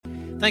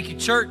Thank you,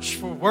 church,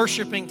 for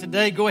worshiping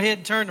today. Go ahead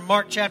and turn to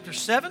Mark chapter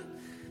 7.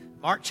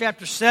 Mark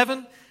chapter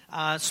 7.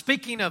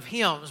 Speaking of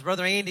hymns,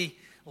 Brother Andy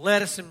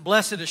led us in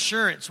Blessed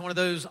Assurance, one of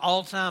those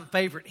all-time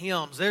favorite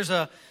hymns. There's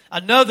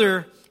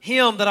another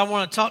hymn that I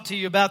want to talk to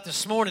you about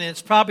this morning.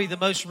 It's probably the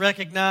most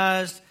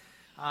recognized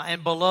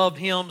and beloved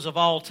hymns of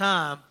all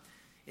time.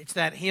 It's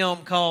that hymn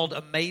called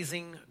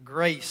Amazing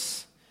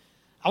Grace.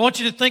 I want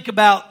you to think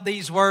about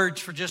these words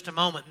for just a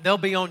moment. They'll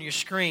be on your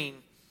screen.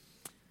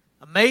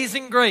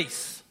 Amazing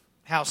grace,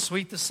 how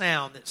sweet the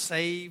sound that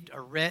saved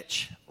a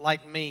wretch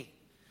like me.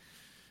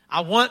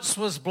 I once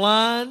was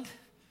blind,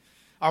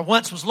 or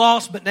once was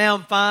lost, but now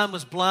I'm fine,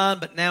 was blind,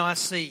 but now I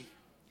see.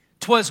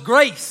 'Twas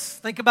grace,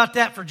 think about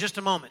that for just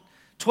a moment.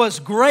 'Twas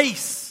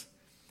grace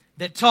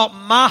that taught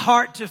my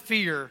heart to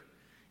fear,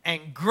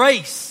 and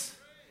grace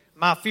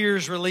my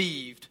fears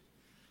relieved.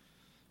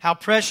 How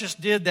precious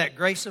did that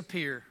grace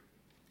appear,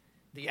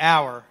 the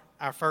hour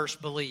I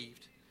first believed.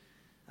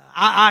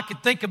 I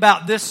could think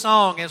about this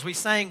song as we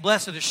sang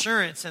Blessed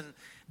Assurance, and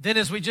then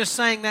as we just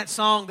sang that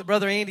song that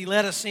Brother Andy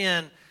led us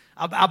in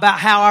about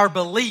how our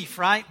belief,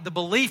 right? The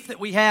belief that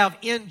we have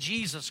in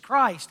Jesus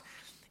Christ,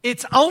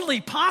 it's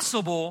only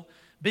possible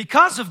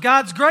because of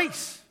God's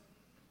grace.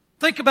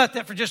 Think about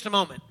that for just a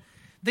moment.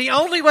 The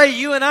only way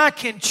you and I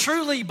can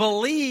truly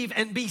believe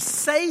and be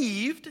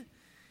saved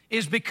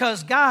is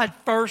because God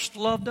first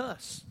loved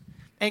us.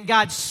 And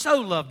God so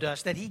loved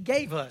us that He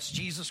gave us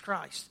Jesus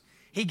Christ.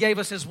 He gave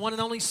us His one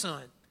and only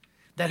Son,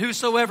 that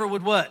whosoever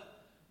would what?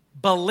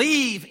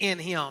 Believe in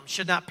Him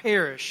should not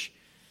perish,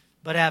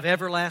 but have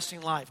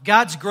everlasting life.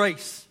 God's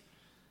grace.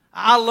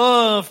 I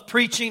love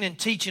preaching and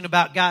teaching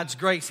about God's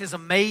grace, His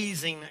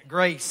amazing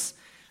grace.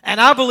 And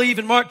I believe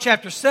in Mark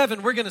chapter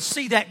 7, we're going to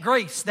see that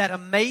grace, that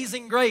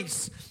amazing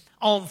grace,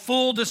 on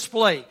full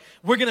display.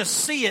 We're going to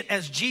see it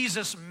as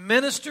Jesus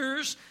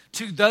ministers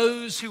to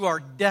those who are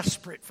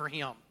desperate for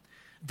Him,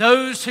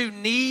 those who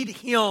need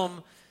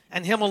Him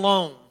and Him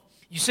alone.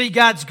 You see,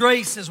 God's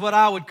grace is what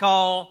I would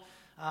call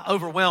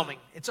overwhelming.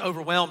 It's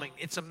overwhelming.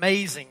 It's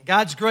amazing.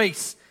 God's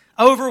grace,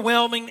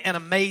 overwhelming and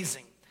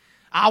amazing.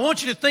 I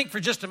want you to think for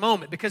just a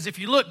moment, because if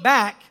you look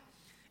back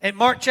at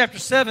Mark chapter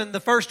 7, the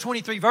first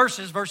 23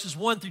 verses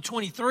 1 through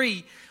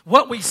 23,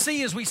 what we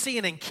see is we see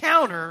an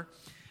encounter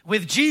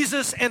with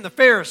Jesus and the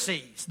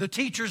Pharisees, the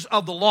teachers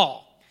of the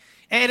law.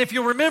 And if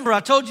you'll remember, I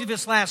told you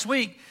this last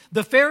week,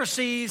 the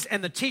Pharisees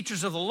and the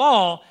teachers of the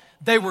law,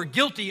 they were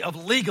guilty of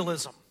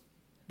legalism.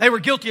 They were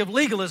guilty of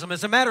legalism.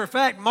 As a matter of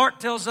fact, Mark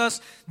tells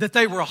us that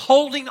they were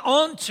holding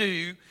on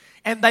to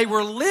and they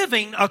were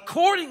living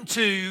according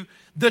to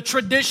the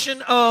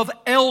tradition of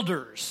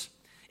elders.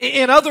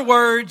 In other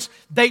words,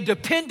 they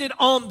depended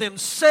on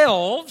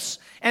themselves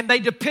and they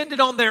depended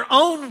on their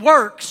own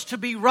works to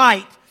be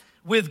right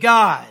with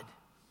God.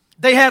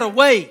 They had a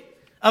way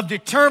of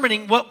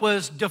determining what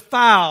was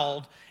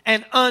defiled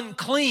and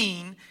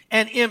unclean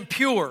and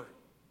impure.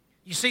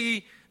 You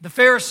see, the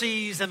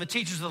Pharisees and the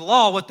teachers of the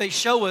law, what they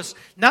show us,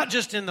 not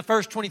just in the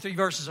first 23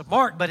 verses of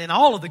Mark, but in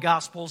all of the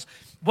Gospels,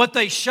 what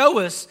they show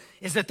us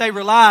is that they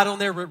relied on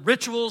their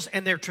rituals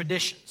and their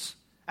traditions.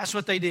 That's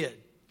what they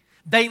did.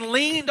 They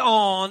leaned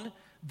on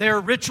their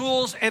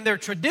rituals and their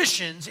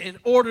traditions in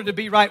order to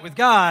be right with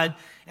God.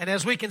 And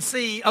as we can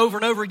see over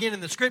and over again in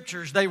the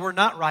Scriptures, they were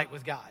not right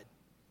with God.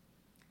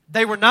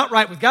 They were not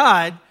right with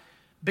God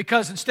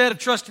because instead of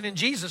trusting in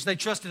Jesus, they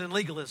trusted in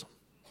legalism.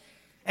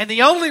 And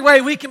the only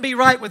way we can be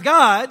right with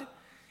God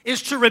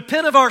is to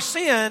repent of our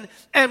sin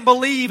and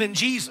believe in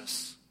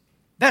Jesus.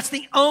 That's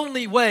the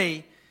only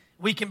way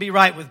we can be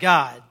right with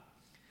God.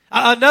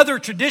 Another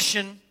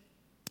tradition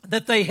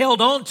that they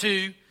held on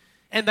to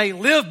and they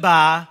lived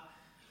by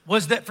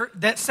was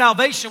that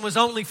salvation was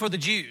only for the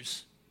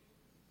Jews.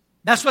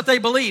 That's what they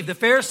believed. The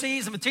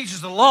Pharisees and the teachers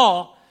of the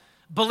law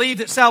believed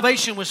that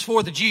salvation was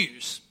for the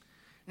Jews.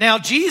 Now,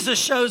 Jesus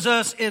shows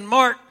us in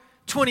Mark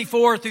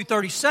 24 through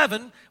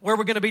 37, where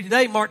we're going to be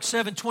today, Mark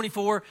 7,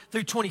 24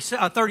 through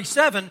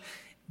 37,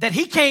 that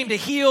He came to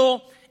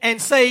heal and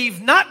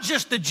save not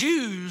just the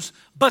Jews,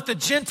 but the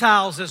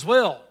Gentiles as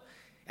well.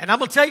 And I'm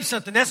going to tell you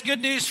something, that's good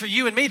news for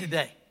you and me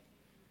today.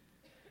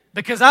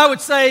 Because I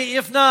would say,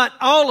 if not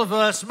all of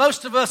us,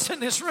 most of us in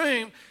this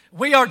room,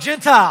 we are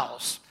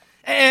Gentiles.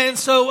 And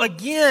so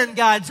again,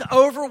 God's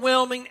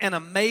overwhelming and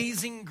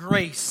amazing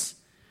grace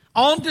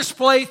on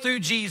display through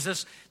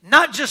Jesus,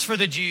 not just for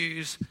the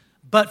Jews,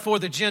 but for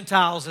the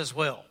Gentiles as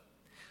well.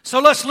 So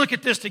let's look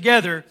at this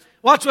together.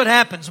 Watch what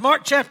happens.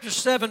 Mark chapter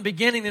 7,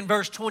 beginning in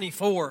verse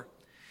 24.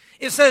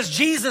 It says,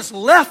 Jesus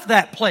left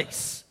that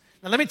place.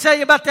 Now let me tell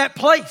you about that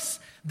place.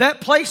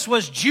 That place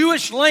was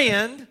Jewish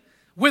land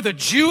with a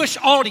Jewish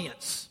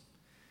audience.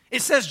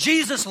 It says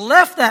Jesus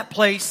left that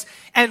place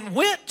and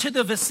went to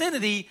the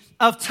vicinity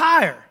of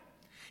Tyre.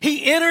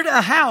 He entered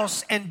a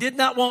house and did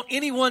not want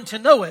anyone to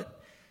know it,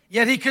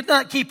 yet he could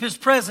not keep his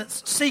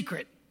presence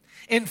secret.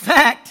 In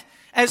fact,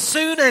 as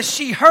soon as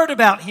she heard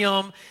about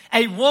him,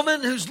 a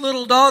woman whose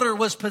little daughter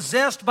was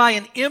possessed by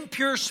an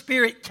impure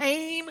spirit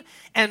came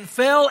and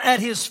fell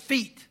at his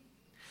feet.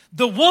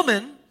 The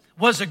woman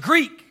was a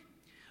Greek,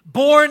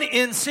 born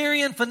in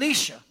Syrian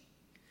Phoenicia.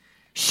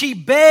 she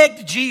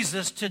begged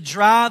Jesus to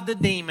drive the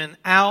demon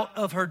out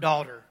of her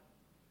daughter.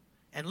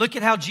 And look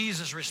at how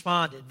Jesus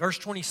responded. Verse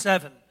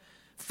 27.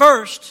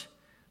 First,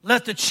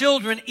 let the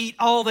children eat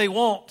all they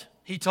want,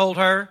 he told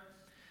her,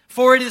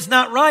 for it is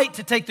not right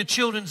to take the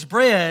children's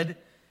bread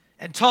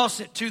and toss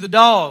it to the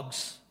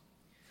dogs.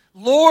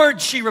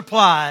 Lord, she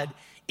replied,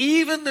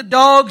 even the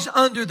dogs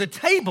under the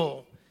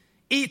table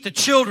eat the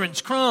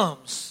children's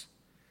crumbs.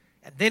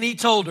 And then he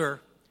told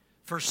her,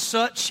 for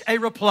such a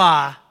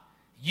reply,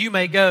 you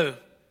may go.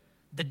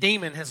 The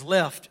demon has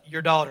left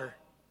your daughter.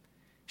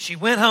 She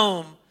went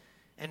home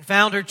and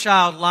found her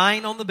child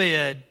lying on the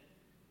bed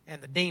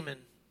and the demon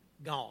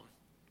gone.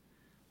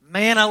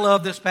 Man, I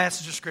love this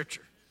passage of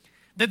Scripture.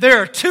 That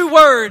there are two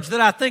words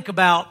that I think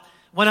about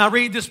when I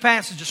read this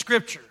passage of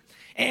Scripture.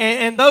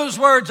 And those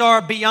words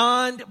are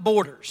beyond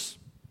borders.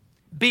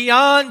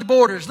 Beyond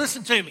borders.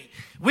 Listen to me.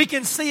 We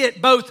can see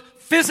it both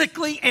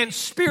physically and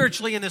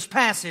spiritually in this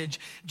passage.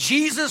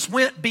 Jesus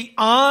went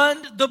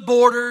beyond the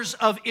borders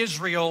of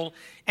Israel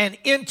and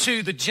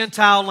into the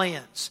Gentile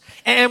lands.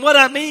 And what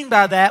I mean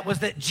by that was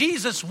that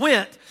Jesus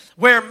went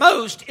where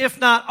most, if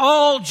not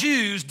all,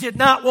 Jews did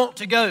not want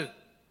to go.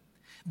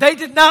 They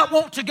did not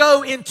want to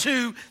go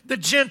into the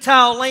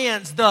Gentile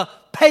lands, the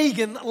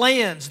pagan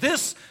lands.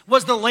 This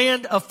was the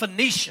land of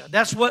Phoenicia.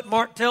 That's what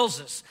Mark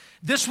tells us.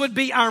 This would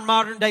be our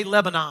modern day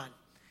Lebanon.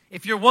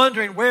 If you're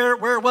wondering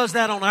where was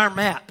that on our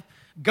map,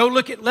 go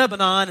look at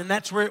Lebanon and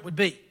that's where it would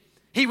be.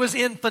 He was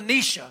in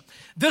Phoenicia.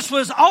 This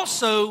was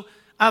also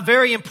a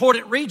very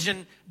important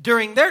region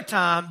during their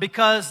time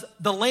because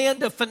the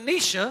land of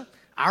Phoenicia,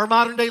 our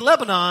modern day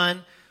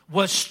Lebanon,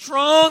 was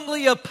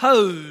strongly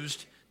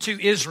opposed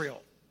to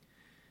Israel.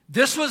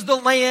 This was the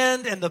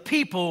land and the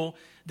people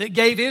that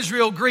gave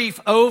Israel grief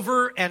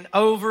over and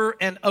over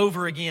and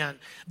over again.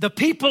 The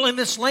people in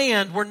this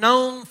land were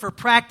known for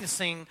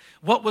practicing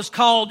what was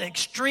called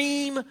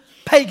extreme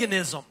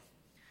paganism.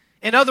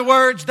 In other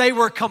words, they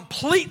were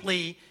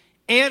completely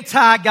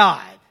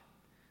anti-God.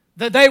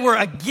 That they were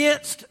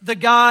against the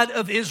God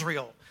of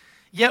Israel.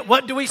 Yet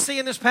what do we see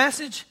in this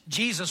passage?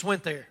 Jesus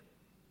went there.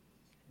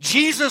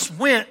 Jesus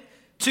went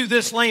to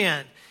this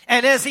land.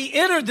 And as he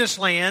entered this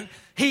land,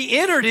 he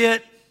entered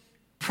it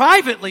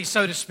privately,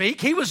 so to speak.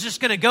 He was just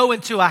going to go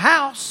into a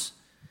house.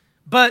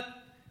 But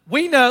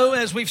we know,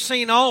 as we've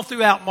seen all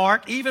throughout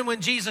Mark, even when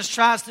Jesus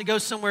tries to go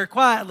somewhere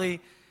quietly,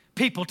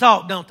 people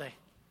talk, don't they?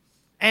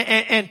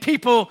 And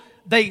people,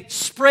 they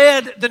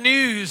spread the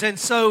news. And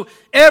so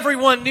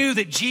everyone knew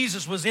that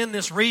Jesus was in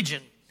this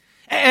region.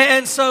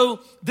 And so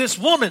this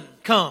woman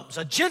comes,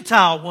 a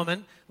Gentile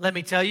woman, let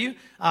me tell you.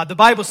 The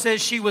Bible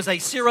says she was a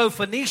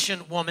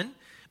Syrophoenician woman.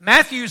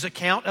 Matthew's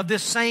account of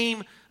this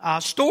same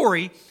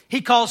story,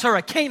 he calls her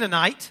a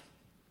Canaanite.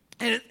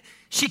 And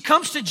she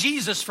comes to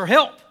Jesus for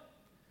help.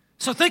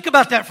 So think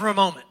about that for a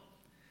moment.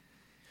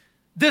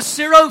 This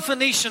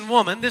Syrophoenician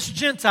woman, this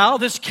Gentile,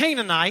 this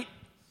Canaanite,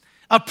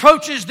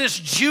 approaches this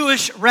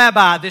Jewish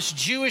rabbi, this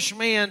Jewish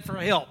man for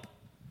help.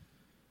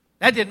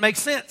 That didn't make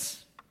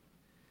sense.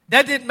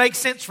 That didn't make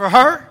sense for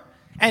her.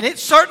 And it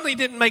certainly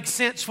didn't make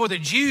sense for the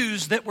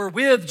Jews that were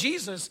with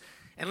Jesus.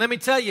 And let me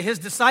tell you, his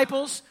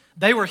disciples,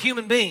 they were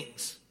human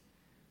beings.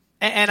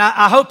 And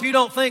I hope you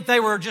don't think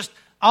they were just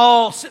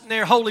all sitting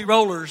there holy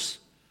rollers,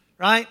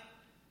 right?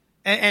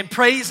 And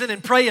praising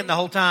and praying the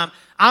whole time.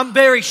 I'm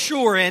very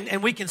sure,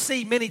 and we can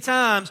see many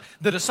times,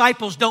 the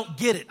disciples don't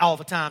get it all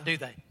the time, do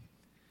they?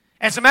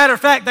 As a matter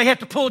of fact, they have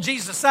to pull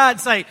Jesus aside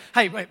and say,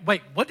 hey,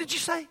 wait, what did you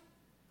say?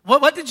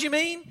 What did you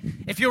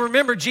mean? If you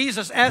remember,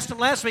 Jesus asked him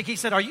last week, he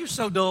said, are you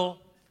so dull?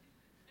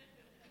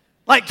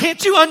 Like,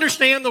 can't you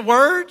understand the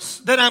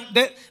words that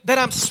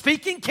I'm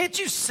speaking? Can't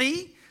you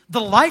see the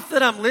life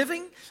that I'm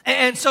living?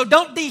 And so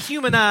don't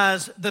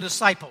dehumanize the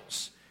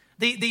disciples,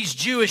 these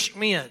Jewish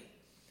men.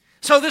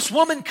 So this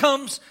woman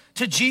comes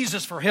to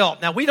Jesus for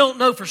help. Now, we don't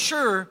know for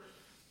sure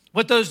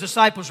what those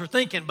disciples were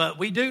thinking, but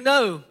we do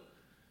know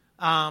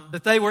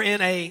that they were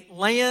in a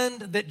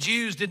land that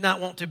Jews did not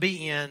want to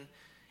be in.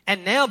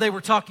 And now they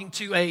were talking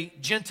to a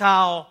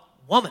Gentile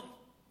woman.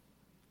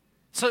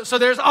 So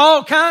there's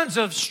all kinds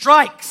of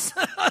strikes,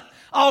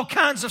 all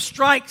kinds of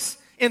strikes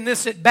in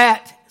this at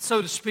bat,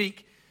 so to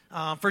speak,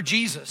 for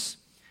Jesus.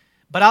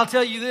 But I'll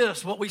tell you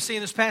this, what we see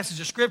in this passage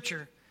of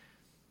Scripture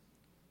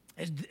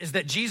is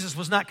that Jesus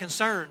was not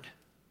concerned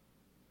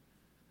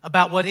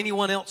about what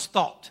anyone else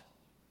thought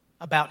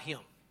about him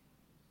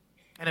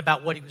and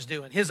about what he was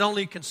doing. His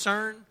only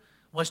concern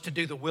was to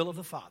do the will of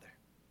the Father.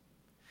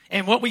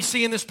 And what we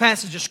see in this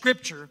passage of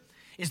Scripture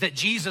is that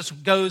Jesus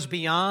goes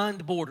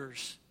beyond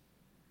borders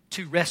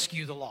to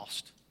rescue the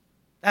lost.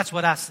 That's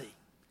what I see.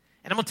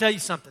 And I'm going to tell you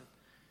something.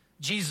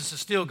 Jesus is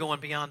still going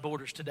beyond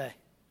borders today.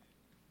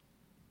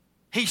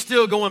 He's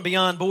still going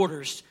beyond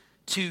borders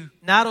to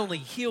not only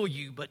heal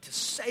you, but to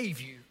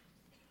save you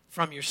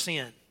from your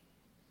sin.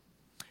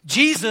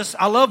 Jesus,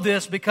 I love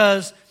this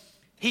because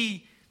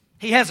he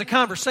has a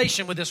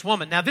conversation with this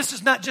woman. Now, this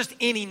is not just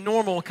any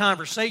normal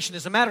conversation.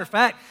 As a matter of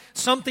fact,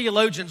 some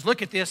theologians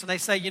look at this and they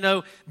say,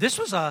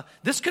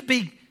 this could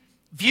be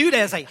viewed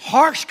as a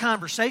harsh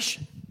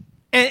conversation.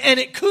 And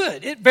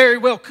it very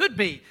well could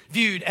be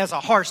viewed as a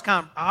harsh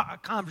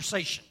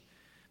conversation.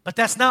 But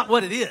that's not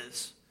what it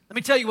is. Let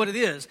me tell you what it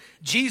is.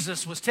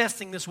 Jesus was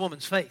testing this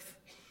woman's faith.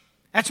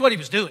 That's what he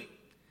was doing.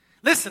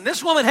 Listen,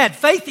 this woman had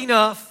faith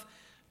enough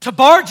to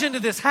barge into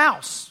this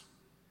house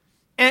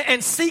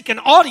and seek an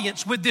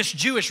audience with this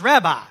Jewish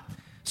rabbi.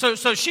 So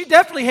she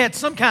definitely had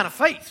some kind of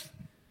faith.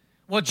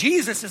 Well,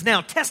 Jesus is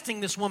now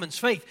testing this woman's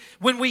faith.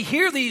 When we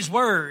hear these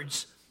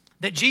words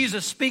that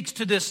Jesus speaks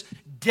to this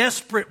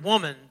desperate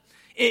woman,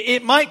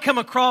 it might come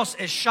across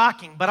as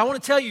shocking, but I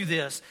want to tell you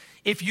this.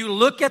 If you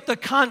look at the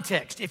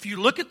context, if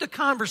you look at the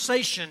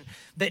conversation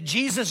that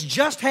Jesus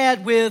just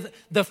had with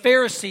the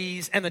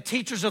Pharisees and the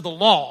teachers of the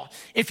law,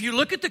 if you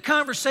look at the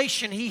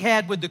conversation he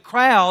had with the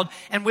crowd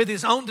and with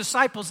his own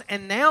disciples,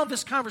 and now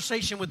this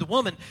conversation with the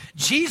woman,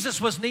 Jesus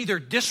was neither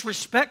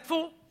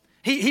disrespectful,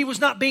 he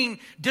was not being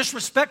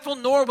disrespectful,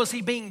 nor was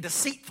he being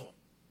deceitful.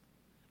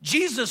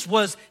 Jesus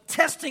was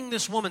testing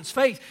this woman's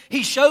faith.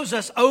 He shows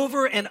us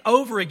over and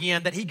over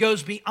again that he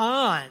goes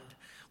beyond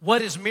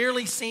what is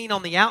merely seen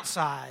on the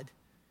outside.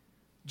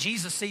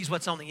 Jesus sees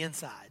what's on the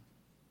inside.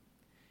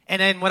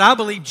 And what I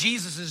believe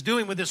Jesus is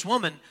doing with this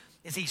woman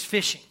is he's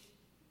fishing.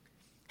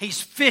 He's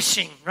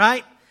fishing,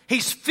 right?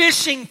 He's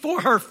fishing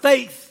for her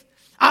faith.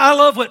 I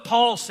love what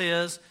Paul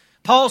says.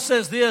 Paul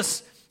says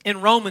this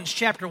in Romans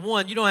chapter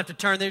 1. You don't have to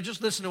turn there.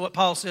 Just listen to what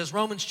Paul says.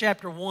 Romans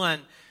chapter 1,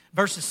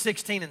 verses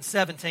 16 and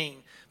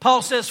 17.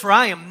 Paul says, "For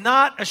I am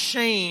not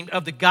ashamed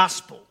of the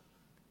gospel,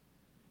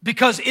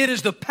 because it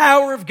is the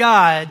power of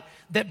God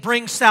that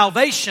brings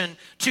salvation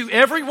to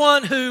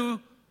everyone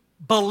who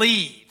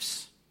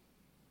believes.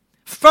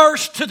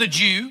 First to the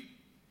Jew,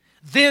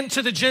 then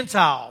to the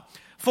Gentile.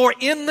 For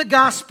in the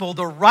gospel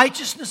the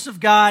righteousness of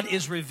God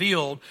is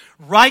revealed,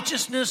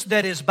 righteousness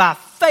that is by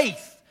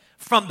faith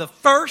from the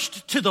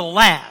first to the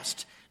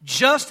last,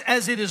 just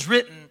as it is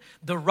written,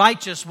 the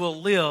righteous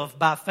will live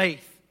by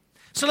faith."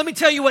 So let me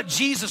tell you what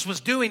Jesus was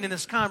doing in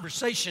this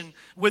conversation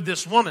with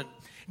this woman.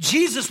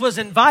 Jesus was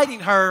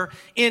inviting her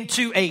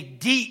into a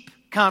deep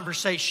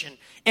conversation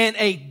and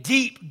a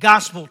deep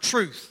gospel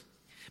truth.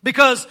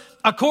 Because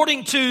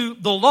according to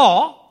the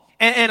law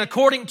and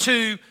according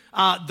to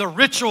the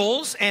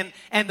rituals and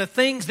the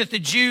things that the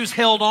Jews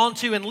held on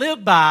to and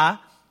lived by,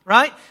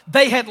 right?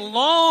 They had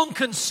long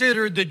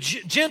considered the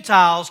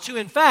Gentiles to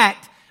in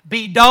fact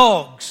be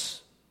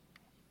dogs.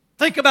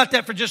 Think about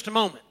that for just a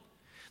moment.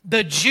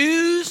 The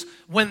Jews,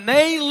 when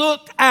they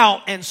looked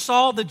out and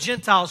saw the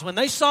Gentiles, when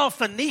they saw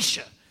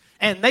Phoenicia,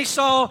 and they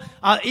saw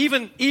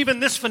even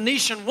this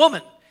Phoenician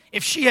woman,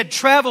 if she had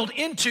traveled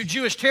into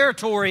Jewish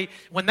territory,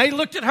 when they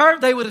looked at her,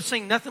 they would have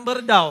seen nothing but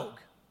a dog.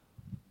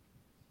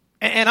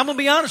 And I'm going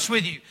to be honest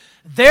with you.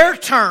 Their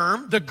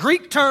term, the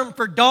Greek term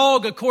for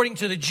dog according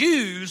to the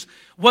Jews,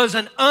 was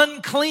an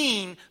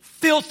unclean,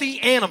 filthy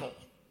animal.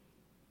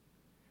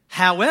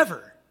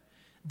 However,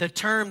 the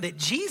term that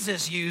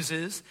Jesus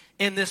uses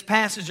in this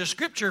passage of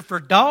Scripture for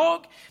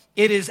dog,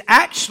 it is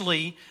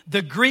actually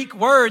the Greek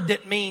word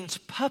that means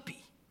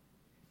puppy.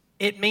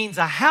 It means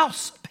a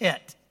house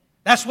pet.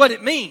 That's what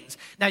it means.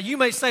 Now you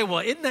may say, well,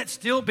 isn't that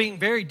still being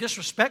very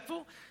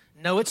disrespectful?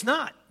 No, it's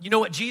not. You know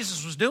what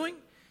Jesus was doing?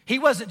 He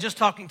wasn't just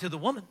talking to the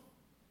woman.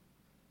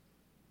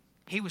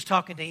 He was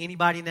talking to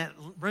anybody in that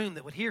room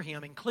that would hear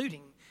him,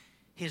 including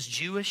his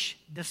Jewish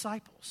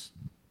disciples.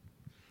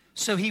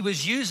 So he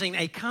was using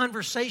a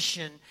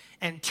conversation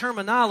and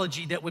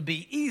terminology that would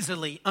be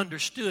easily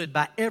understood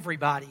by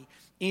everybody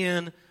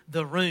in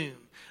the room.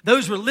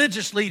 Those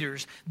religious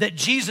leaders that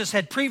Jesus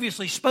had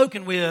previously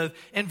spoken with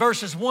in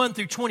verses 1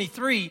 through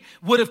 23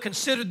 would have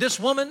considered this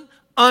woman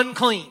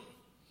unclean.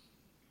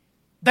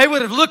 They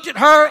would have looked at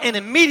her and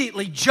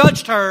immediately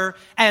judged her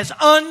as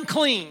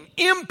unclean,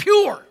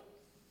 impure.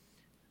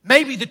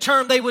 Maybe the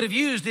term they would have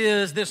used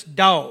is this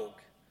dog.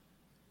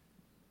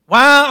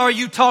 Why are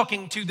you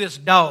talking to this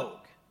dog?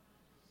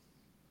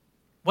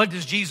 What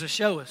does Jesus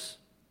show us?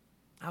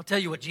 I'll tell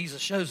you what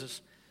Jesus shows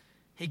us.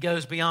 He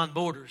goes beyond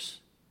borders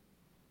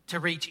to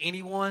reach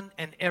anyone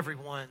and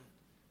everyone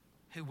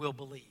who will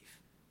believe.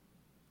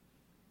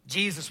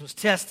 Jesus was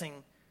testing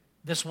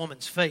this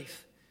woman's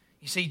faith.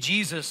 You see,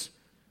 Jesus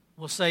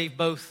will save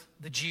both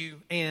the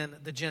Jew and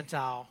the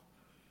Gentile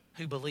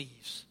who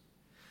believes.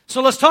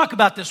 So let's talk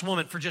about this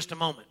woman for just a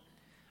moment.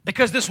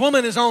 Because this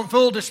woman is on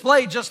full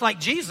display just like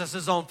Jesus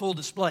is on full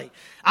display.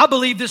 I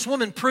believe this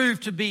woman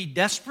proved to be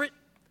desperate,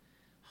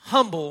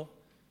 humble,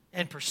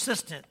 and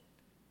persistent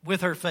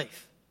with her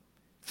faith.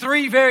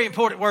 3 very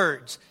important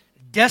words.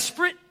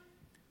 Desperate,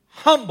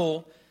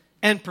 humble,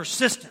 and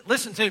persistent.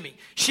 Listen to me.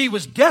 She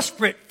was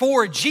desperate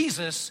for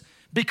Jesus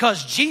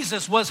because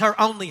Jesus was her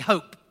only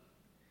hope.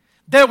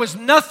 There was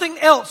nothing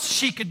else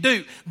she could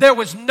do. There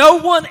was no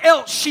one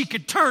else she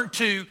could turn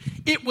to.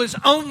 It was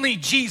only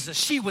Jesus.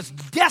 She was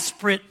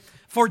desperate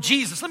for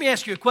Jesus. Let me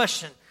ask you a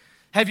question.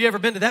 Have you ever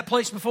been to that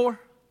place before?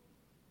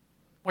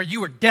 Where you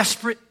were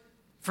desperate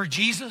for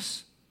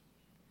Jesus?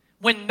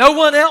 When no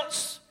one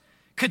else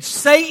could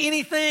say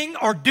anything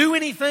or do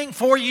anything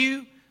for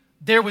you,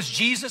 there was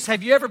Jesus.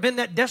 Have you ever been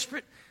that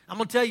desperate? I'm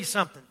going to tell you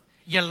something.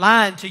 You're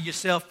lying to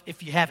yourself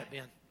if you haven't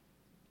been.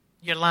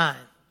 You're lying.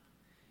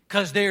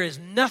 Because there is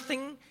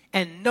nothing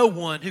and no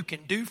one who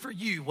can do for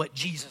you what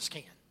Jesus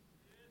can.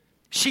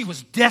 She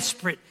was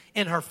desperate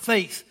in her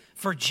faith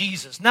for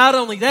Jesus. Not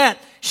only that,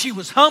 she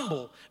was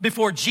humble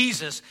before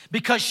Jesus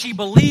because she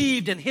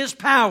believed in His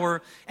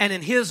power and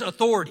in His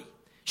authority.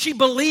 She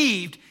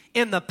believed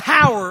in the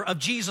power of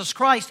Jesus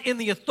Christ, in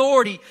the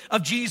authority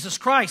of Jesus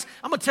Christ.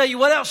 I'm going to tell you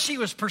what else. She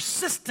was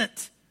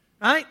persistent,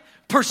 right?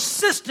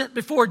 Persistent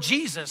before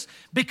Jesus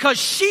because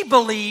she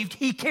believed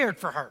He cared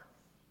for her.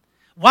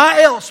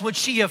 Why else would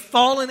she have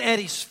fallen at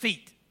His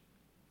feet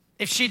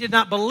if she did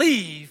not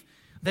believe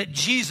that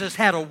Jesus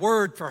had a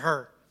word for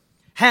her,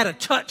 had a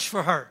touch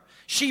for her?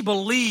 She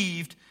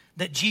believed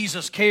that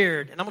Jesus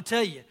cared. And I'm going to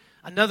tell you,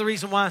 another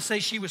reason why I say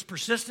she was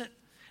persistent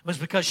was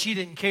because she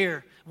didn't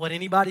care what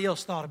anybody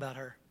else thought about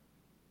her.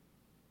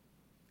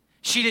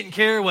 She didn't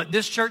care what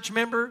this church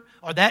member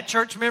or that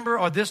church member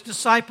or this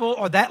disciple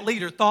or that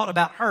leader thought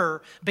about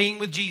her being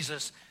with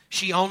Jesus.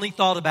 She only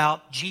thought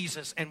about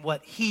Jesus and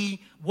what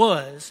He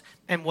was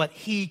and what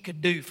He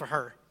could do for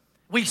her.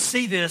 We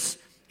see this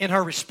in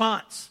her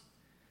response.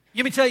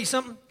 Let me tell you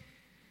something.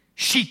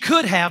 She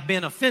could have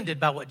been offended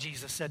by what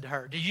Jesus said to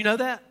her. Did you know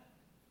that?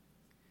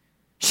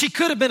 She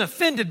could have been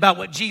offended by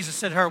what Jesus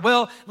said to her.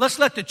 Well, let's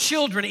let the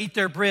children eat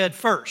their bread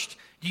first.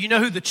 Do you know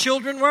who the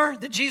children were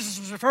that Jesus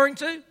was referring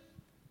to?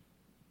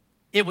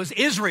 It was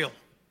Israel.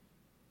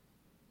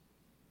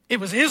 It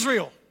was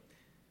Israel.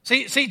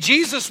 See,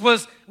 Jesus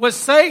was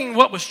saying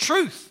what was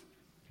truth.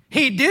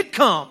 He did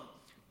come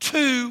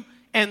to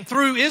and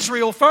through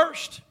Israel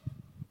first.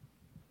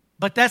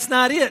 But that's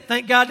not it.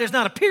 Thank God there's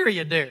not a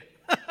period there.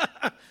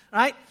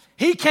 Right?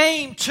 He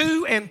came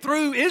to and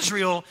through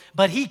Israel,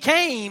 but He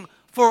came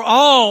for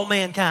all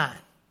mankind,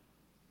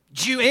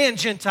 Jew and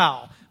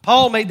Gentile.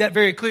 Paul made that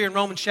very clear in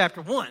Romans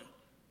chapter 1.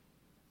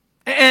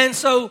 And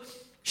so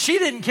she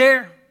didn't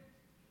care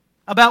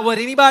about what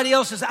anybody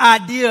else's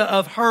idea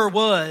of her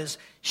was.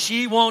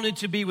 She wanted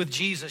to be with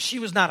Jesus. She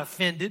was not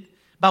offended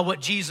by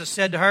what Jesus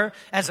said to her.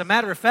 As a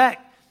matter of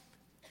fact,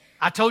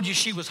 I told you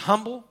she was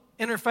humble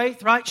in her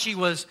faith, right? She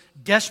was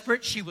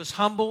desperate, she was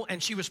humble,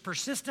 and she was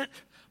persistent.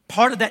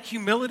 Part of that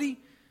humility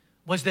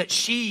was that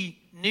she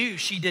knew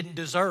she didn't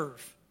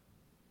deserve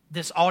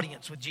this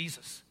audience with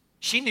Jesus.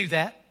 She knew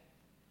that.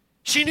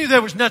 She knew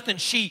there was nothing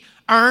she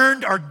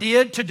earned or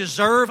did to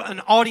deserve an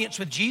audience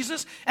with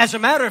Jesus. As a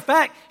matter of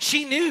fact,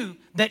 she knew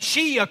that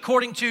she,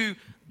 according to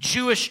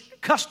Jewish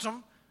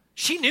custom,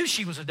 she knew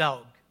she was a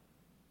dog.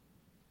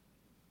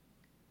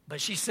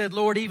 But she said,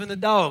 Lord, even the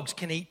dogs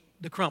can eat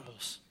the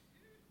crumbles.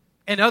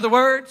 In other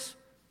words,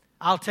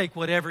 I'll take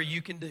whatever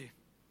you can do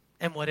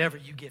and whatever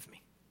you give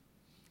me,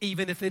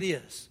 even if it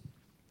is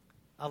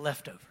a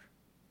leftover.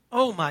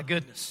 Oh my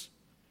goodness.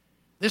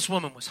 This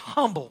woman was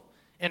humble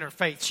in her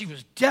faith. She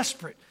was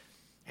desperate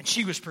and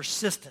she was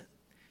persistent.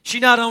 She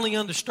not only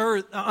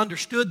understood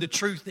the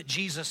truth that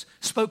Jesus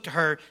spoke to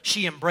her,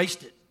 she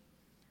embraced it.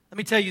 Let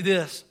me tell you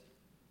this.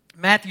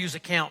 Matthew's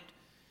account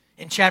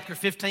in chapter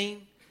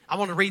 15, I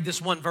want to read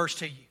this one verse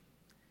to you.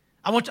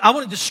 I want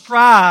to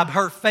describe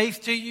her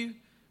faith to you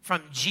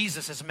from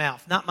Jesus'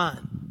 mouth, not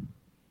mine.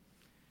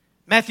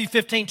 Matthew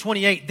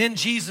 15:28. Then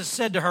Jesus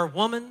said to her,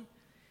 Woman,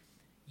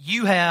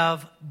 you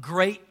have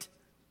great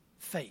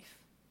faith.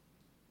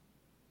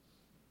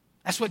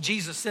 That's what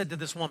Jesus said to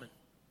this woman.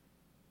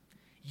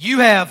 You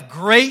have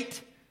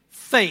great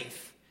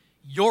faith.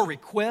 Your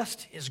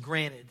request is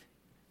granted.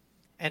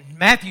 And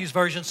Matthew's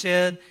version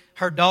said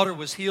her daughter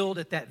was healed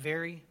at that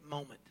very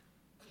moment.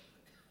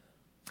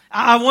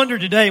 I wonder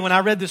today, when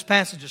I read this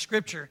passage of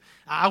Scripture,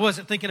 I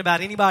wasn't thinking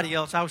about anybody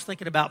else. I was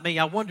thinking about me.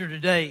 I wonder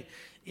today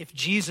if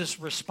Jesus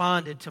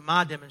responded to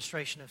my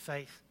demonstration of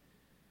faith.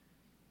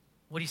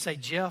 Would He say,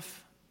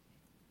 Jeff,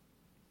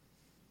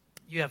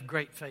 you have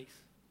great faith?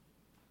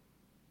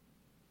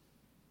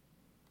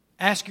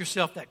 Ask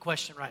yourself that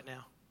question right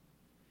now.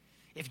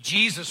 If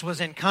Jesus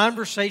was in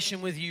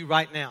conversation with you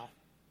right now,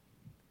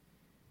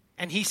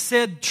 and He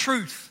said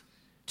truth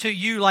to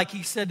you like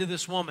He said to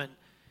this woman,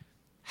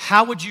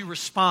 how would you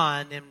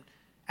respond? And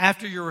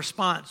after your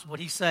response, would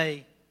He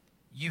say,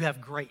 you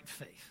have great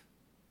faith?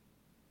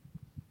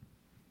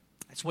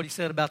 That's what He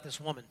said about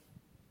this woman.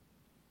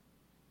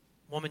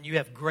 Woman, you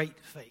have great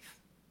faith.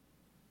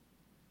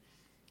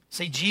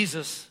 See,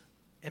 Jesus,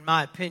 in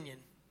my opinion,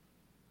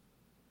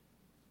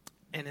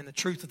 and in the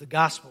truth of the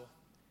gospel,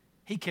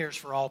 He cares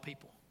for all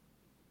people.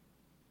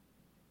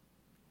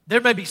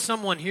 There may be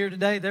someone here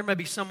today, there may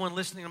be someone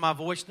listening to my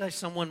voice today,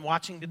 someone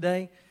watching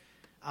today.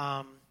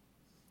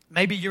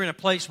 Maybe you're in a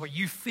place where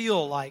you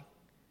feel like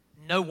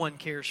no one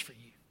cares for you.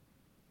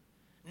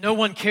 No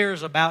one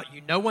cares about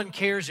you. No one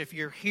cares if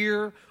you're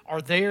here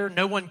or there.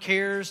 No one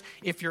cares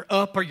if you're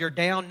up or you're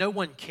down. No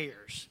one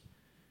cares.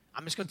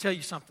 I'm just going to tell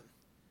you something.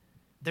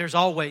 There's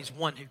always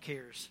one who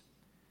cares,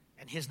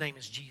 and His name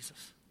is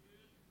Jesus.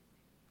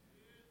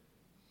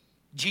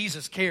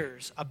 Jesus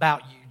cares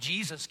about you.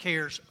 Jesus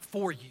cares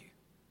for you.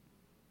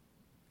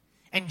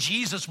 And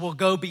Jesus will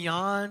go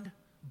beyond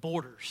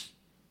borders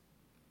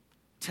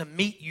to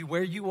meet you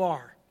where you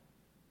are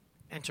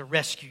and to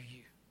rescue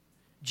you.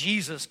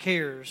 Jesus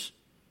cares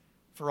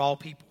for all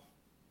people.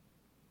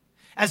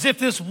 As if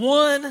this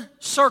one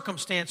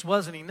circumstance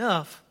wasn't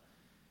enough,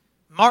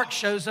 Mark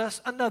shows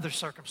us another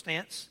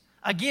circumstance,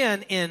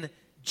 again in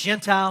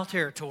Gentile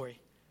territory.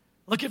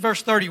 Look at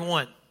verse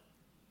 31.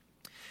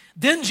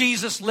 Then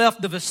Jesus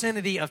left the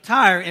vicinity of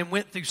Tyre and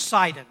went through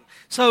Sidon.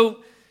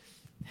 So,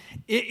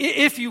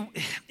 if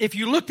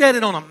you looked at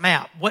it on a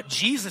map, what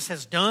Jesus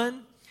has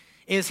done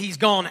is he's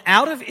gone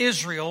out of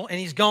Israel and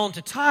he's gone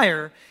to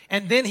Tyre,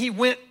 and then he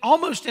went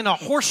almost in a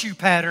horseshoe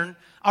pattern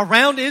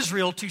around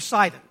Israel to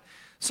Sidon.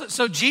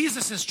 So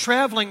Jesus is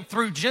traveling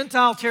through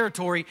Gentile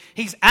territory.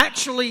 He's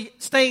actually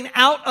staying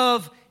out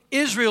of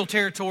Israel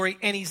territory,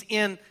 and he's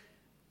in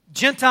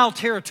Gentile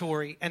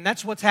territory, and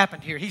that's what's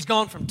happened here. He's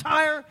gone from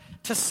Tyre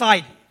to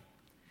Sidon,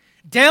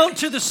 down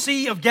to the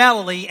Sea of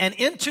Galilee, and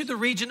into the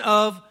region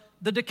of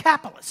the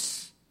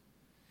Decapolis.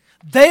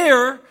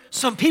 There,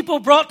 some people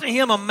brought to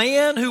him a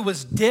man who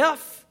was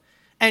deaf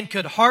and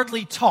could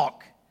hardly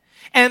talk.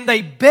 And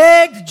they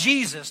begged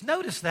Jesus.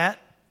 Notice that.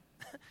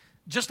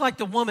 Just like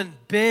the woman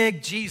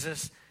begged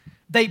Jesus,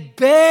 they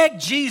begged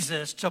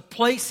Jesus to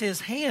place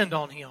his hand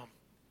on him.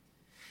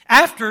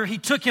 After he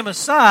took him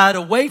aside,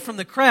 away from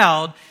the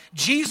crowd,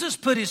 Jesus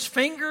put his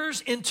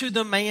fingers into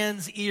the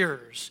man's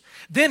ears.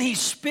 Then he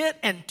spit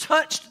and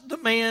touched the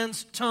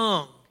man's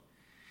tongue.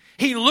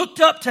 He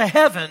looked up to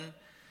heaven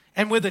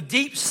and with a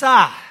deep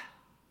sigh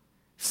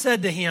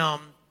said to him,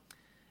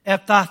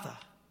 Ephphatha,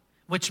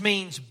 which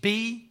means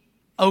be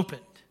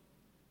opened.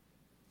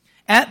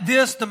 At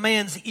this, the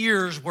man's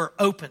ears were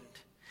opened.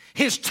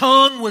 His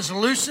tongue was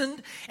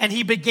loosened and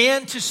he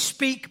began to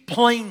speak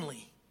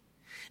plainly.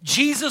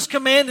 Jesus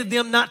commanded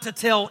them not to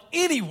tell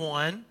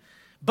anyone,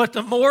 but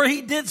the more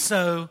he did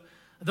so,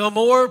 the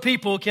more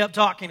people kept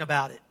talking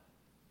about it.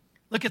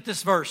 Look at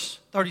this verse,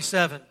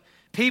 37.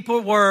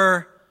 People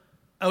were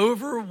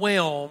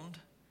overwhelmed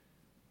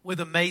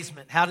with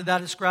amazement. How did I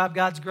describe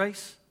God's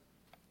grace?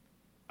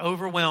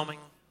 Overwhelming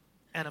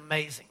and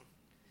amazing.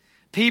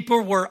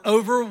 People were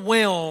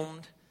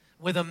overwhelmed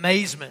with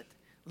amazement.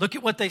 Look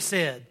at what they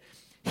said.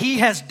 He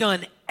has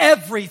done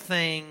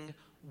everything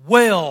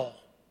well.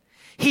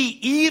 He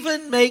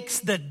even makes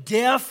the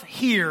deaf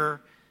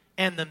hear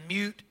and the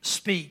mute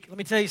speak. Let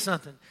me tell you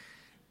something.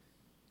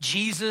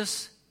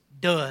 Jesus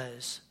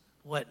does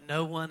what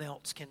no one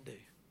else can do.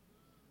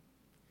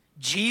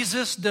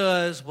 Jesus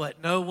does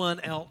what no one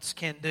else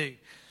can do.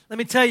 Let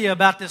me tell you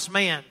about this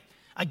man.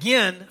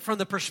 Again, from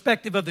the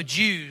perspective of the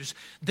Jews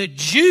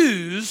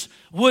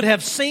would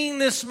have seen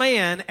this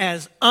man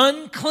as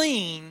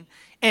unclean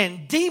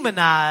and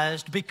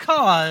demonized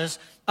because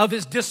of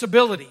his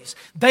disabilities.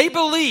 They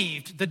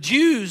believed, the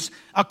Jews,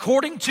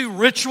 according to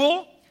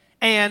ritual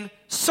and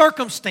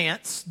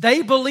circumstance,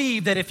 they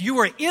believed that if you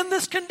were in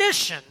this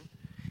condition,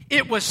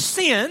 it was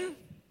sin,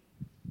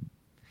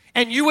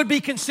 and you would be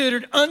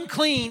considered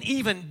unclean,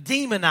 even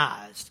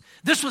demonized.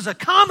 This was a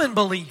common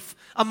belief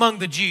among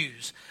the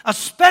Jews,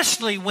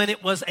 especially when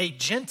it was a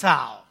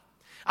Gentile.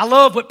 I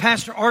love what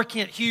Pastor R.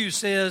 Kent Hughes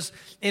says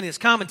in his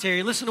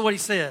commentary. Listen to what he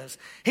says.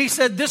 He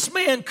said, this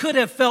man could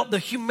have felt the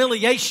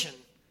humiliation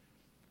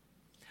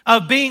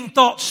of being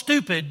thought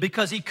stupid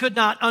because he could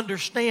not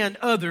understand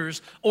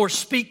others or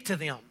speak to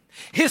them.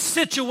 His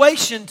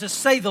situation, to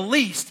say the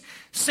least,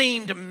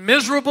 seemed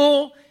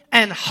miserable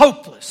and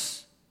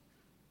hopeless.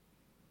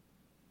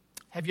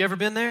 Have you ever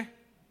been there?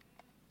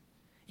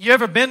 You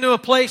ever been to a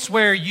place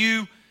where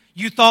you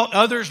thought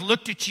others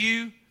looked at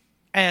you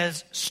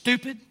as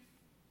stupid?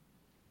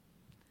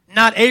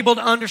 Not able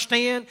to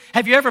understand?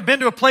 Have you ever been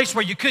to a place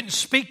where you couldn't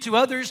speak to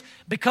others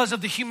because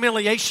of the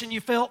humiliation you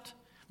felt?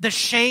 The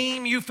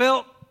shame you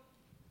felt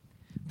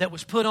that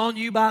was put on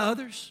you by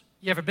others?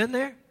 You ever been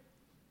there?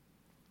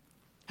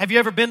 Have you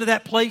ever been to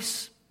that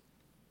place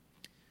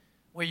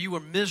where you were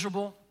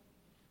miserable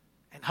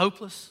and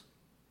hopeless?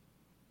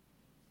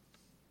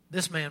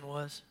 This man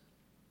was.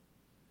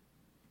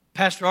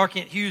 Pastor R.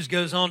 Kent Hughes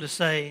goes on to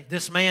say,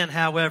 this man,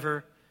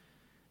 however,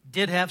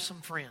 did have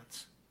some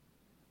friends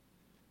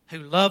who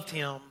loved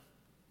him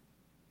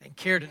and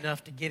cared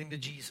enough to get him to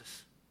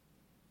Jesus.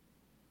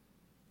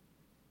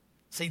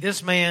 See,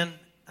 this man,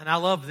 and I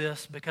love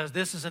this because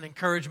this is an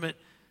encouragement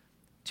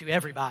to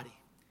everybody.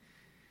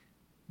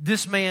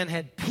 This man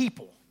had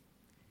people.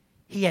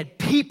 He had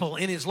people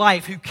in his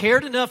life who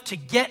cared enough to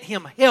get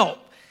him help,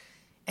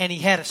 and he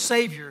had a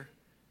Savior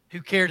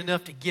who cared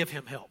enough to give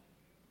him help.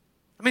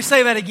 Let me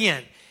say that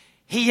again.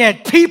 He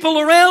had people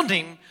around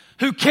him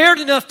who cared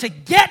enough to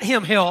get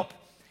him help,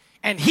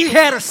 and he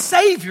had a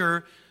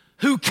Savior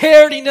who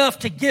cared enough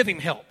to give him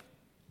help.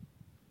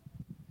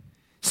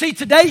 See,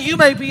 today you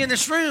may be in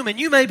this room and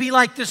you may be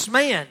like this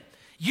man.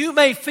 You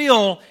may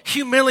feel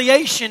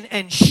humiliation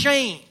and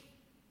shame.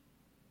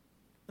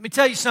 Let me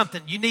tell you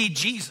something. You need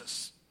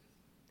Jesus.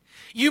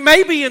 You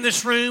may be in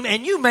this room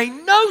and you may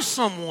know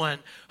someone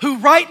who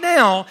right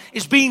now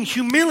is being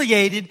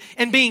humiliated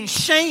and being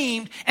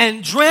shamed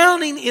and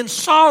drowning in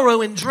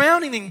sorrow and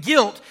drowning in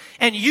guilt.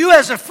 And you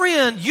as a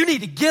friend, you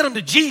need to get them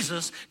to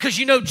Jesus because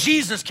you know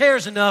Jesus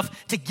cares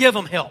enough to give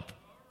them help.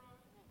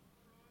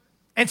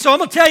 And so I'm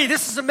going to tell you,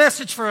 this is a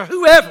message for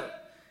whoever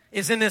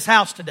is in this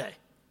house today.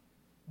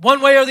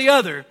 One way or the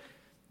other,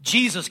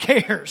 Jesus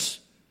cares.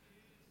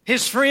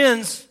 His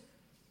friends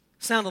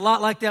sound a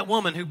lot like that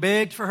woman who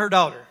begged for her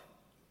daughter.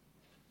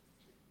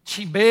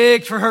 She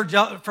begged for her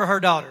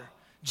daughter.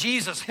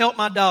 Jesus, help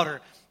my daughter.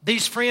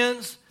 These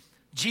friends,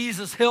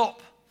 Jesus,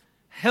 help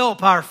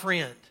our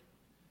friend.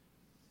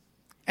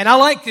 And I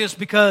like this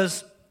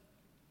because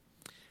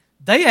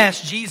they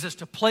asked Jesus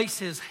to place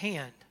his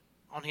hand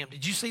on him.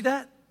 Did you see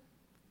that?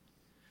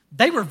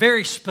 They were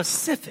very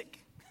specific.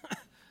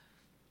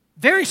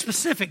 Very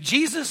specific.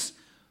 Jesus,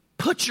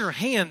 put your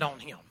hand on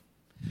him.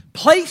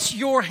 Place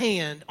your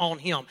hand on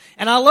him.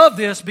 And I love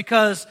this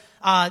because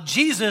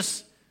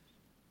Jesus,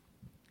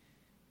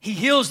 he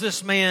heals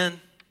this man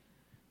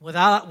with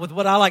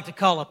what I like to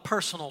call a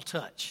personal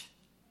touch.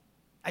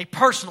 A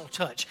personal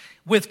touch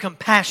with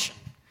compassion.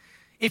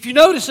 If you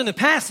notice in the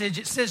passage,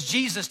 it says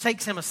Jesus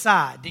takes him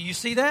aside. Do you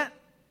see that?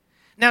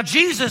 Now,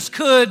 Jesus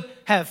could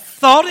have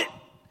thought it,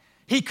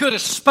 he could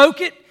have spoke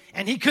it,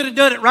 and he could have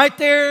done it right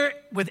there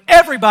with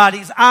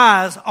everybody's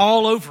eyes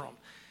all over him.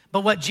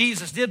 But what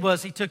Jesus did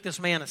was he took this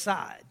man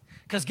aside.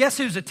 Because guess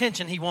whose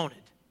attention he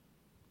wanted?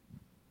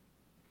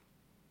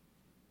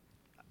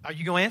 Are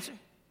you going to answer?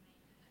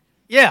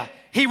 Yeah,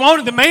 he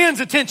wanted the man's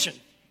attention.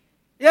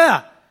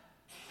 Yeah.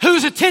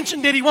 Whose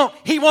attention did he want?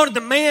 He wanted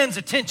the man's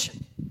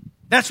attention.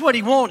 That's what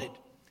he wanted.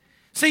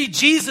 See,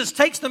 Jesus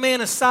takes the man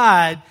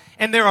aside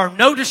and there are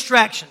no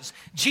distractions.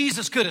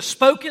 Jesus could have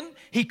spoken.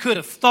 He could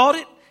have thought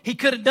it. He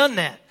could have done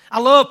that. I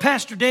love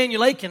Pastor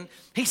Daniel Aiken.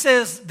 He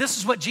says this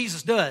is what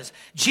Jesus does.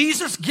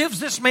 Jesus gives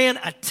this man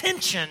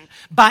attention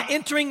by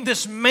entering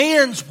this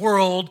man's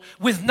world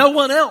with no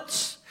one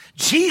else.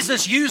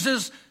 Jesus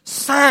uses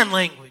sign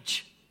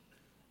language.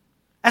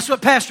 That's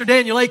what Pastor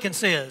Daniel Aiken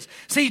says.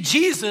 See,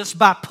 Jesus,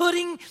 by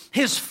putting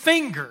his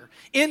finger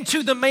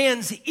into the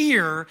man's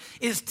ear,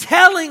 is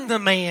telling the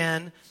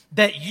man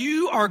that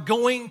you are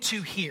going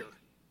to hear.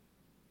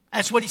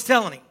 That's what he's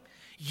telling him.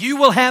 You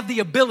will have the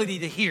ability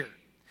to hear.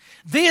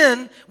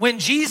 Then, when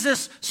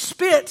Jesus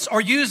spits or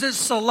uses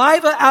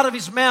saliva out of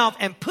his mouth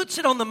and puts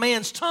it on the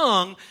man's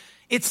tongue,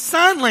 it's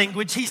sign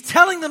language. He's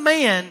telling the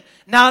man,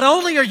 not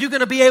only are you going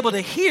to be able to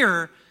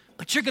hear,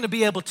 but you're going to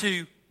be able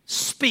to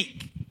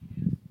speak.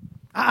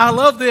 I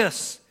love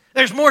this.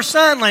 There's more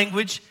sign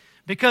language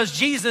because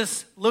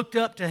Jesus looked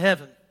up to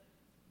heaven.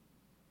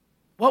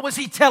 What was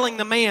he telling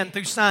the man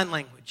through sign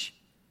language?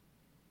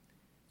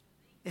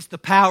 It's the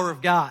power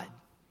of God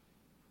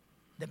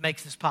that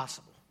makes this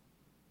possible.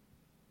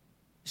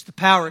 It's the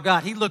power of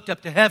God. He looked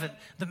up to heaven.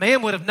 The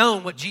man would have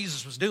known what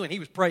Jesus was doing. He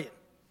was praying.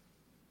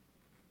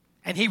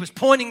 And he was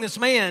pointing this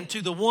man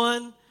to the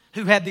one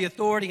who had the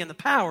authority and the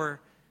power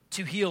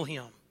to heal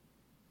him.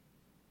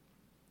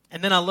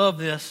 And then I love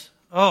this.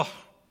 Oh,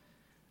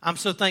 I'm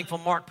so thankful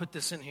Mark put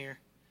this in here.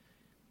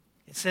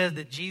 It says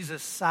that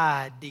Jesus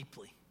sighed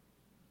deeply.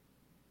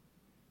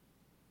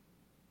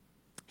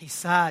 He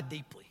sighed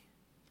deeply.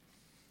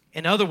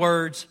 In other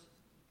words,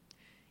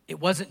 it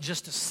wasn't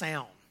just a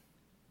sound.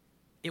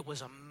 It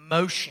was a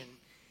motion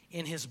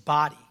in his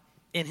body,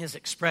 in his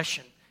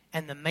expression,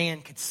 and the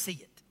man could see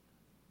it.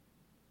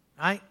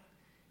 Right?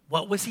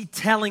 What was he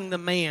telling the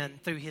man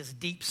through his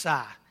deep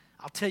sigh?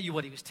 I'll tell you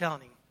what he was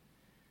telling him.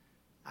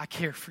 I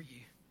care for you.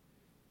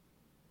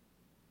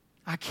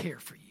 I care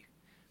for you.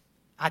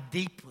 I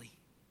deeply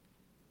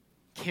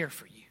care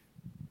for you.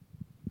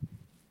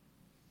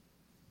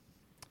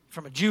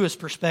 From a Jewish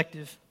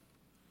perspective,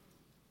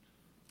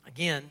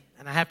 again,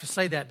 and I have to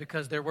say that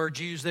because there were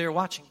Jews there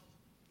watching.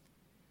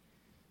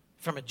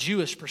 From a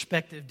Jewish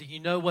perspective, do you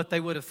know what they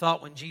would have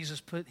thought when Jesus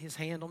put his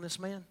hand on this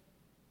man?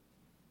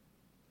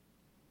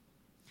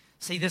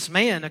 See, this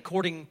man,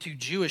 according to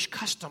Jewish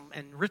custom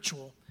and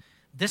ritual,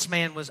 this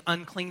man was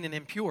unclean and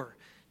impure.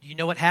 Do you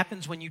know what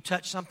happens when you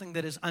touch something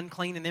that is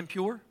unclean and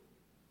impure?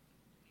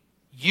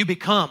 You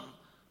become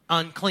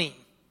unclean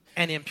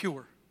and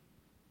impure.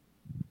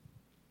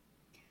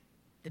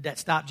 Did that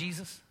stop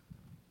Jesus?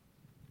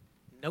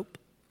 Nope.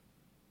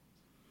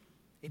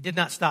 It did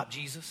not stop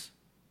Jesus.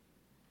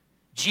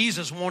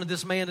 Jesus wanted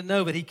this man to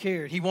know that he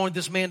cared. He wanted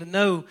this man to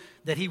know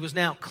that he was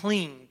now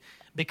clean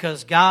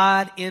because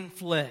God in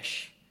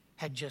flesh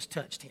had just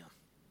touched him.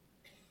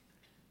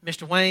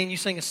 Mr. Wayne, you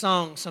sing a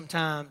song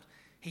sometimes,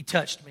 He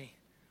Touched Me.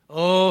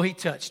 Oh, He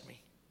touched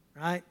me,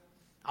 right?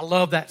 I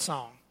love that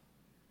song.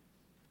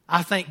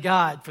 I thank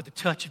God for the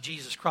touch of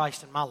Jesus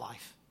Christ in my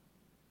life.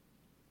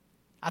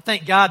 I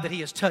thank God that He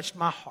has touched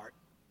my heart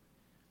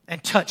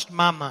and touched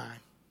my mind.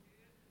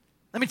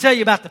 Let me tell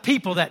you about the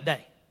people that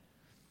day.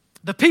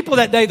 The people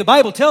that day, the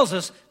Bible tells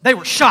us, they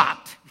were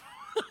shocked.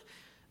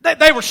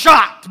 They were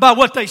shocked by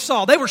what they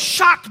saw. They were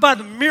shocked by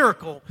the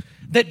miracle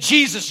that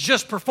Jesus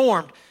just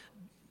performed.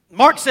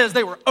 Mark says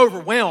they were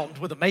overwhelmed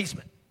with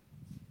amazement.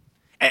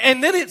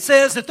 And then it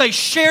says that they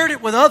shared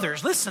it with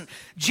others. Listen,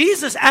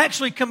 Jesus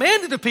actually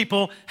commanded the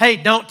people, hey,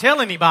 don't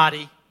tell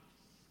anybody.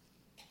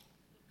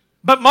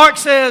 But Mark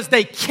says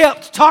they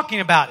kept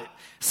talking about it.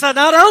 So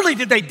not only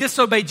did they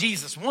disobey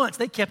Jesus once,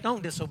 they kept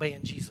on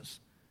disobeying Jesus.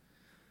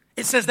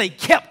 It says they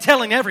kept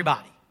telling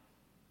everybody.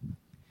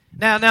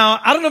 Now,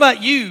 I don't know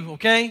about you,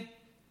 okay?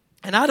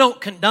 And I don't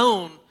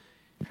condone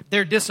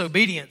their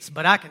disobedience,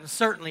 but I can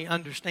certainly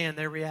understand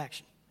their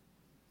reaction.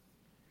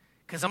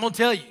 Because I'm going to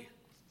tell you,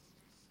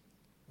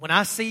 when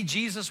I see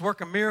Jesus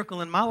work a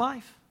miracle in my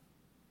life,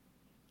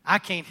 I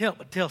can't help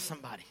but tell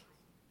somebody.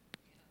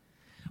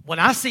 When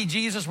I see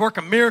Jesus work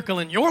a miracle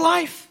in your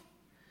life,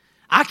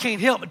 I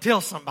can't help but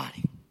tell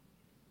somebody.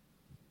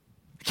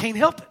 I can't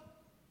help it.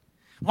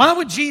 Why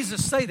would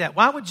Jesus say that?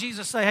 Why would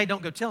Jesus say, hey,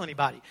 don't go tell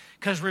anybody?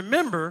 Because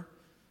remember,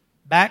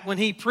 back when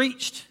he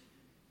preached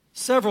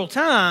several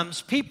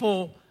times,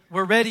 people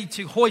were ready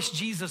to hoist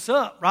Jesus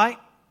up, right?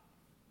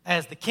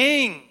 As the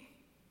king.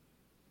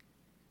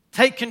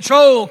 Take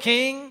control,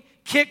 king.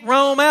 Kick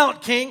Rome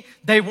out, king.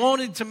 They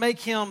wanted to make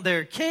him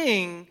their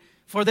king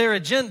for their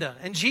agenda.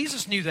 And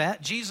Jesus knew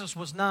that. Jesus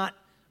was not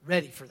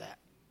ready for that.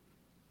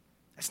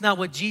 That's not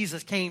what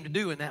Jesus came to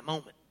do in that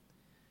moment.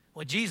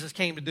 What Jesus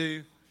came to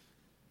do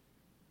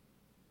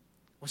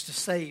was to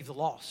save the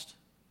lost.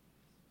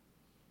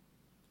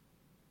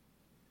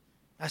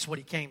 That's what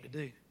he came to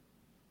do.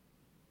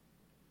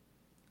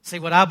 See,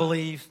 what I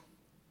believe,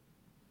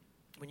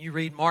 when you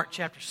read Mark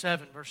chapter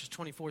 7, verses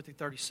 24 through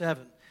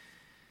 37,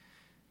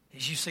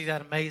 is you see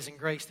that amazing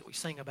grace that we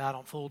sing about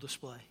on full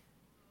display.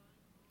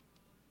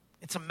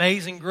 It's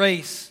amazing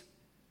grace,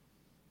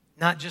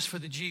 not just for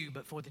the Jew,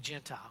 but for the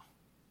Gentile.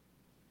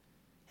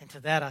 And to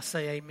that I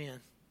say amen.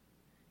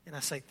 And I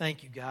say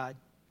thank you, God.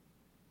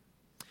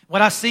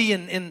 What I see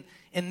in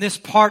this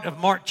part of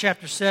Mark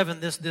chapter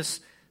 7, this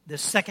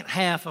second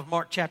half of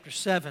Mark chapter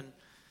 7,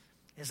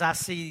 is I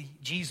see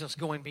Jesus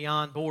going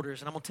beyond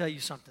borders. And I'm going to tell you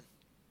something.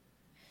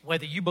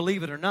 Whether you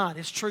believe it or not,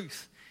 it's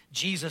truth.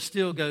 Jesus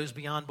still goes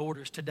beyond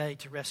borders today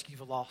to rescue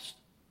the lost.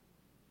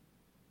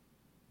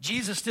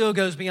 Jesus still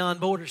goes beyond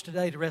borders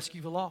today to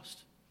rescue the lost.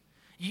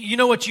 You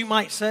know what you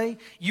might say?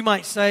 You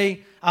might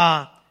say,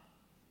 I'm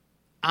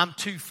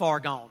too far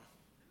gone.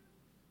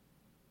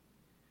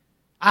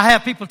 I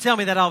have people tell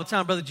me that all the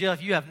time, Brother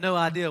Jeff, you have no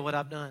idea what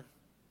I've done.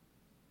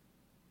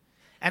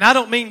 And I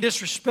don't mean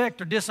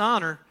disrespect or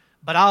dishonor,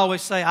 but I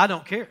always say, I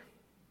don't care.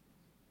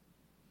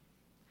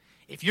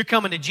 If you're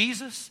coming to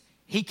Jesus,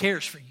 He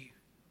cares for you.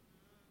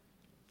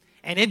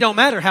 And it don't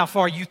matter how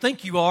far you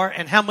think you are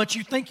and how much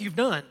you think you've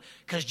done,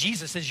 because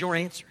Jesus is your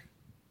answer.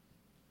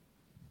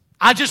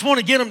 I just want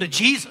to get them to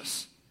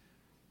Jesus.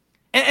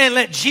 And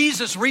let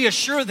Jesus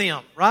reassure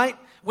them, right?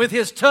 With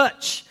His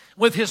touch,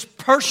 with His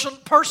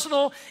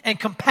personal and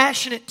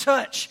compassionate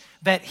touch,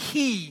 that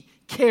He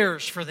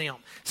cares for them.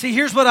 See,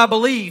 here's what I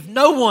believe.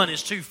 No one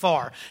is too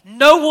far.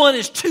 No one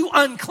is too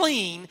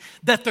unclean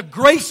that the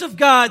grace of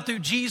God through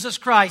Jesus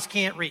Christ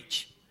can't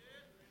reach.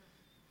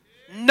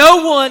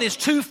 No one is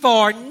too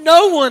far.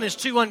 No one is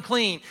too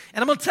unclean.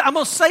 And I'm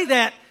going to say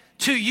that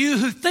to you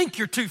who think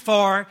you're too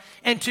far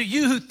and to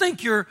you who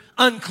think you're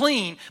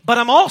unclean. But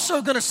I'm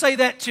also going to say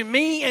that to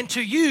me and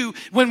to you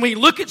when we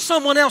look at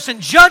someone else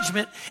in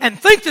judgment and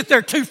think that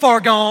they're too far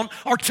gone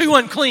or too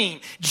unclean.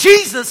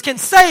 Jesus can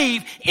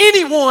save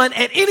anyone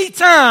at any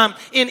time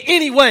in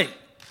any way.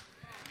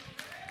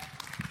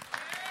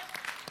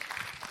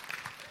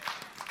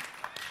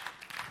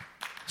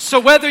 So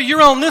whether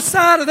you're on this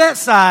side or that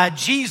side,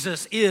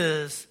 Jesus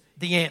is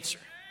the answer.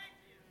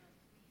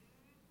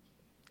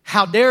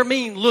 How dare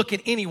me look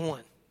at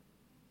anyone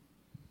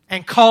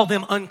and call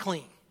them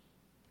unclean?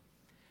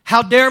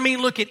 How dare me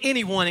look at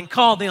anyone and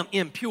call them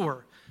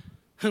impure,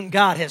 whom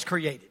God has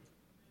created,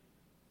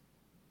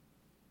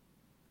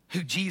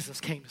 who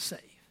Jesus came to save?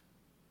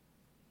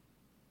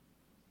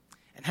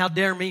 And how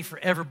dare me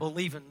forever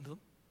believe in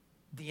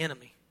the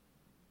enemy,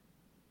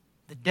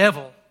 the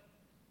devil,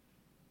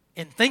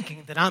 in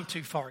thinking that I'm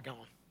too far gone,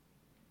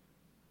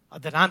 or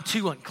that I'm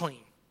too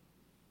unclean,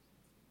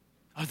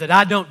 or that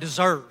I don't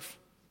deserve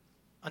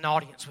an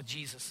audience with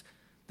Jesus.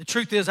 The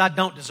truth is, I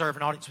don't deserve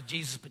an audience with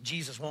Jesus, but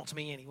Jesus wants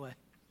me anyway.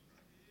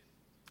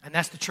 And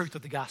that's the truth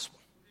of the gospel.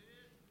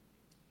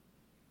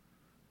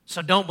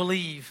 So don't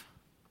believe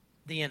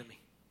the enemy.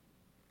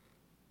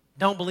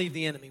 Don't believe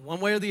the enemy, one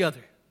way or the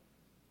other,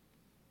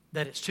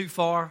 that it's too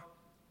far,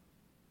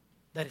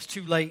 that it's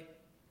too late,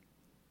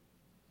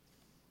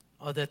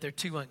 or that they're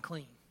too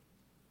unclean.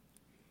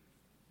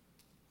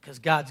 Because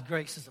God's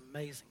grace is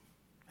amazing.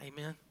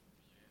 Amen.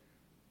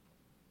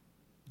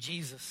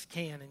 Jesus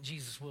can and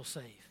Jesus will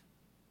save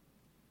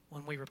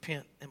when we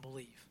repent and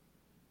believe.